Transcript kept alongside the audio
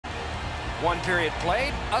One period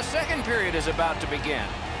played, a second period is about to begin.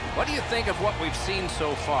 What do you think of what we've seen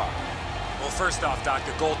so far? Well, first off, Doc,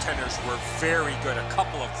 the goaltenders were very good. A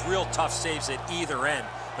couple of real tough saves at either end.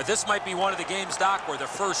 But this might be one of the games, Doc, where the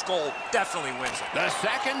first goal definitely wins it. The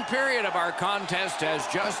second period of our contest has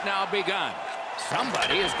just now begun.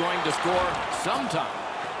 Somebody is going to score sometime,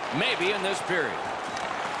 maybe in this period.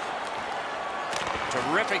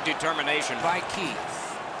 Terrific determination by Keith.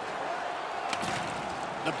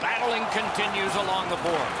 The battling continues along the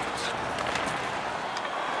boards.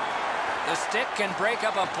 The stick can break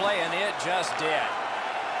up a play, and it just did.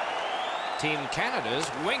 Team Canada's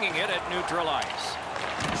winging it at neutral ice.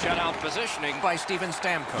 Shutout positioning by Steven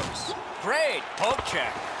Stamkos. Great poke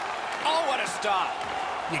check. Oh, what a stop.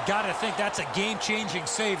 You got to think that's a game-changing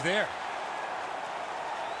save there.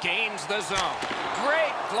 Gains the zone.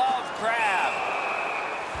 Great glove grab.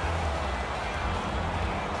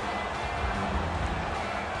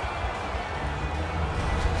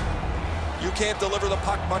 You can't deliver the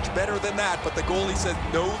puck much better than that, but the goalie says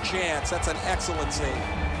no chance. That's an excellent save.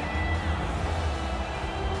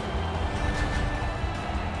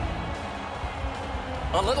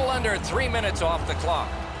 A little under 3 minutes off the clock.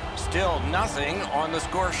 Still nothing on the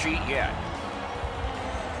score sheet yet.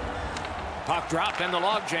 Puck dropped in the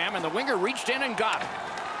logjam, and the winger reached in and got it.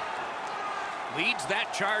 Leads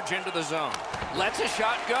that charge into the zone. Lets a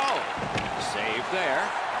shot go. Save there.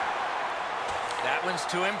 That one's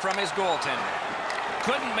to him from his goaltender.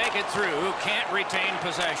 Couldn't make it through. Can't retain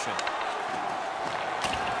possession.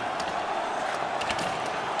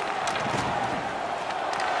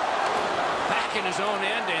 Back in his own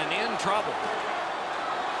end and in trouble.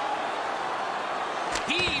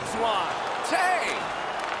 Heaves one. Save.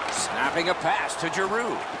 Snapping a pass to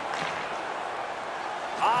Giroux.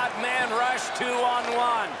 Odd man rush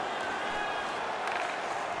 2-on-1.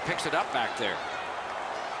 Picks it up back there.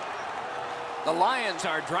 The Lions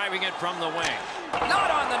are driving it from the wing.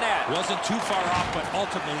 Not on the net. Wasn't too far off, but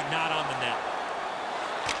ultimately not on the net.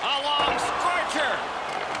 A long scorcher.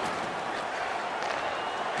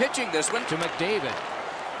 Pitching this one to McDavid.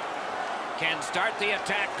 Can start the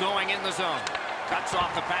attack going in the zone. Cuts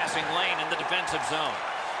off the passing lane in the defensive zone.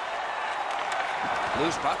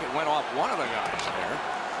 Loose puck, it went off one of the guys there.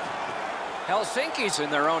 Helsinki's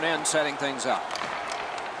in their own end setting things up.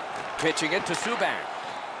 Pitching it to Subban.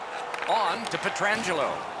 On to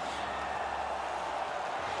Pietrangelo.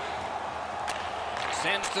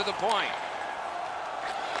 Sends to the point.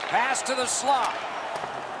 Pass to the slot.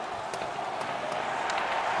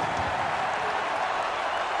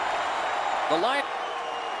 The line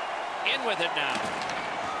in with it now.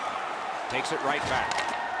 Takes it right back.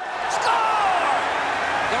 Score!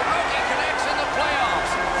 The rookie connects in the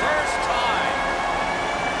playoffs. First time.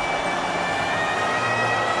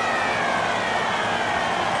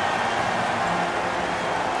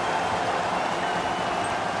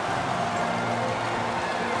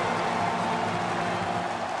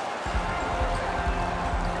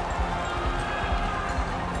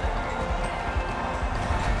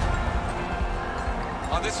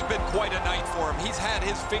 This has been quite a night for him. He's had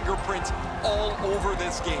his fingerprints all over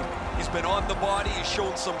this game. He's been on the body. He's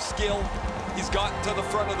shown some skill. He's gotten to the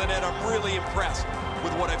front of the net. I'm really impressed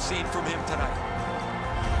with what I've seen from him tonight.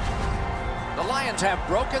 The Lions have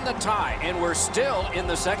broken the tie, and we're still in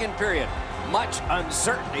the second period. Much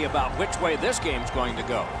uncertainty about which way this game's going to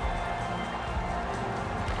go.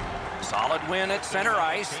 Solid win at center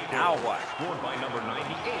ice. Now what? Scored by number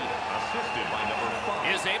 98, assisted by number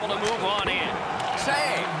 5. Is able to move on in.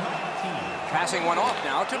 Save. Passing one off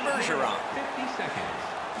now to Bergeron. 50 seconds.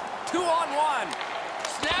 2-on-1.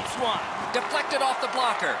 Snaps one. Deflected off the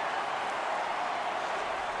blocker.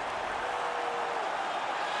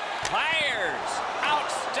 Fires.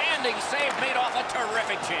 Outstanding save made off a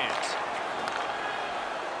terrific chance.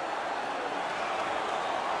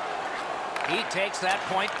 He takes that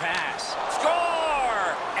point pass.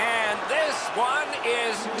 Score! And this one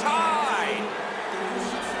is tied.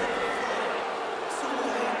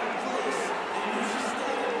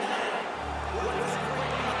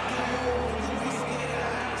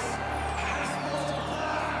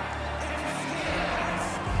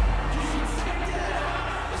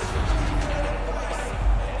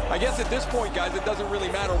 I guess at this point, guys, it doesn't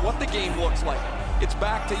really matter what the game looks like. It's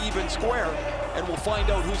back to even square, and we'll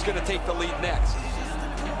find out who's going to take the lead next.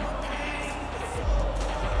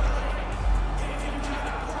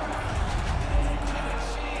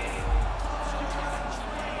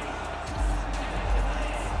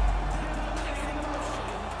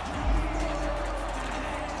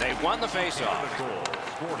 They won the faceoff.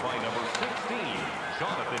 Scored by number 16,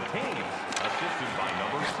 Jonathan Hayes, assisted by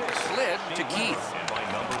number 6. Slid to Keith. And by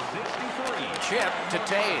number 63, chip to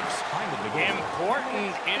Taves.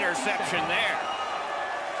 Important interception there.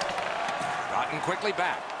 Gotten quickly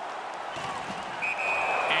back.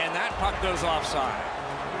 And that puck goes offside.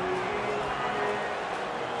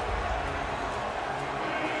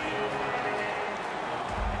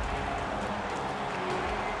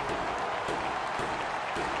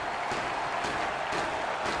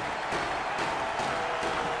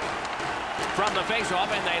 From the face-off,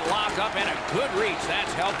 and they lock up, and a good reach.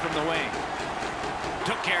 That's help from the wing.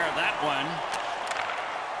 Took care of that one.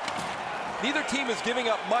 Neither team is giving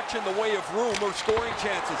up much in the way of room or scoring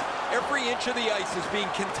chances. Every inch of the ice is being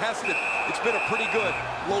contested. It's been a pretty good,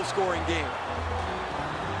 low-scoring game.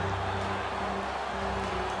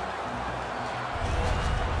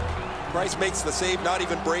 Price makes the save, not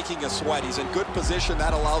even breaking a sweat. He's in good position.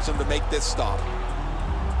 That allows him to make this stop.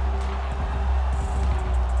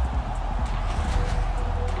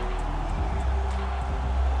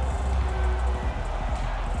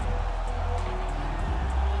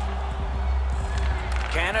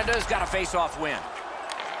 Canada's got a face-off win.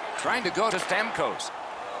 Trying to go to Stamkos.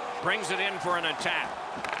 Brings it in for an attack.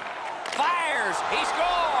 Fires! He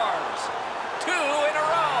scores! 2 in a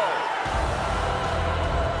row!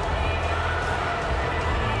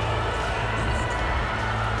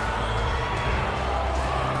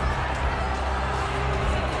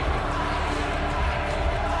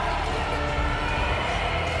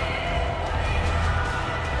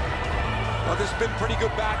 Well, this has been pretty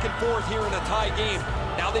good back and forth here in a tie game.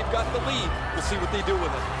 Now they've got the lead. We'll see what they do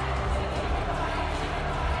with it.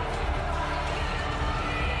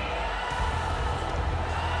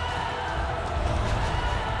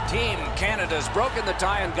 Team Canada's broken the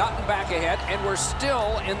tie and gotten back ahead, and we're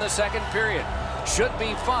still in the second period. Should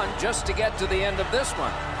be fun just to get to the end of this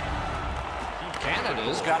one.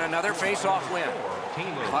 Canada's got another face-off win.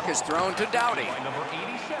 Puck is thrown to Doughty. By number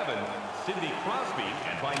 87, Sidney Crosby,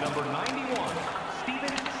 and by number 91,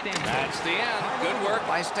 Steven Stamkos. That's the end. Good work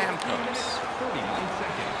by Stamkos. 39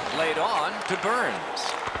 seconds. Laid on to Burns.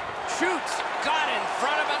 Shoots. Got in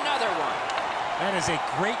front of another one. That is a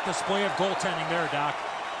great display of goaltending there, Doc.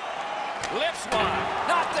 Lifts one.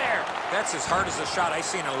 Not there. That's as hard as a shot I've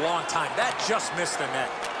seen in a long time. That just missed the net.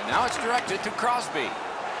 And now it's directed to Crosby.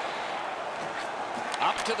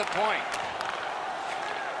 Up to the point.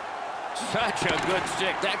 Such a good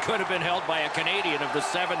stick. That could have been held by a Canadian of the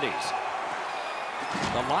 70s.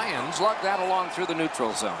 The Lions lug that along through the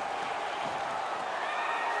neutral zone.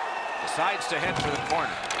 Decides to head for the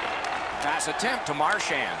corner. Pass attempt to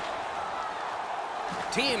Marchand.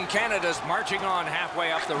 Team Canada's marching on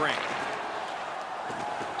halfway up the rink.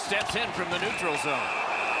 Steps in from the neutral zone.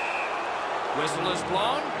 Whistle is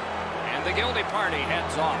blown, and the guilty party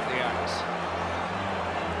heads off the ice.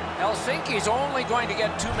 Helsinki's only going to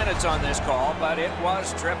get 2 minutes on this call, but it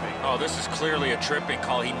was tripping. Oh, this is clearly a tripping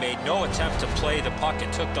call. He made no attempt to play the puck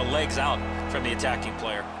and took the legs out from the attacking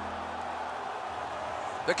player.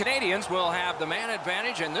 The Canadians will have the man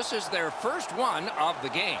advantage, and this is their first one of the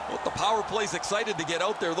game. Well, the power play's excited to get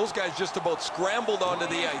out there. Those guys just about scrambled onto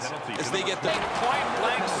the ice as they get the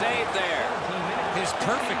point-blank save there. His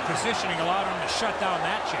perfect positioning allowed him to shut down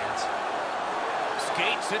that chance.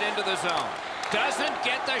 Skates it into the zone. Doesn't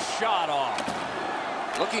get the shot off.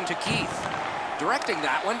 Looking to Keith. Directing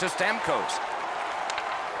that one to Stamkos.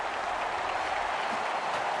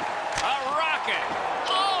 A rocket.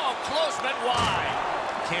 Oh, close but wide.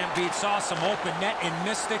 Cambeat saw some open net and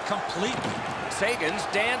missed it completely. Sagan's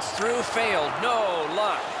dance through failed. No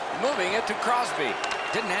luck. Moving it to Crosby.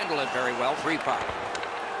 Didn't handle it very well. Free puck.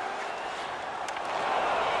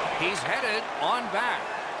 He's headed on back.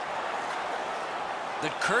 The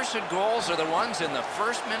cursed goals are the ones in the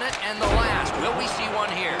first minute and the last. Will we see one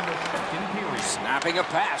here? Snapping a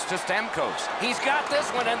pass to Stamkos. He's got this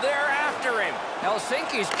one, and they're after him.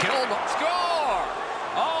 Helsinki's killed. Score!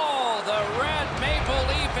 Oh, the Red Maple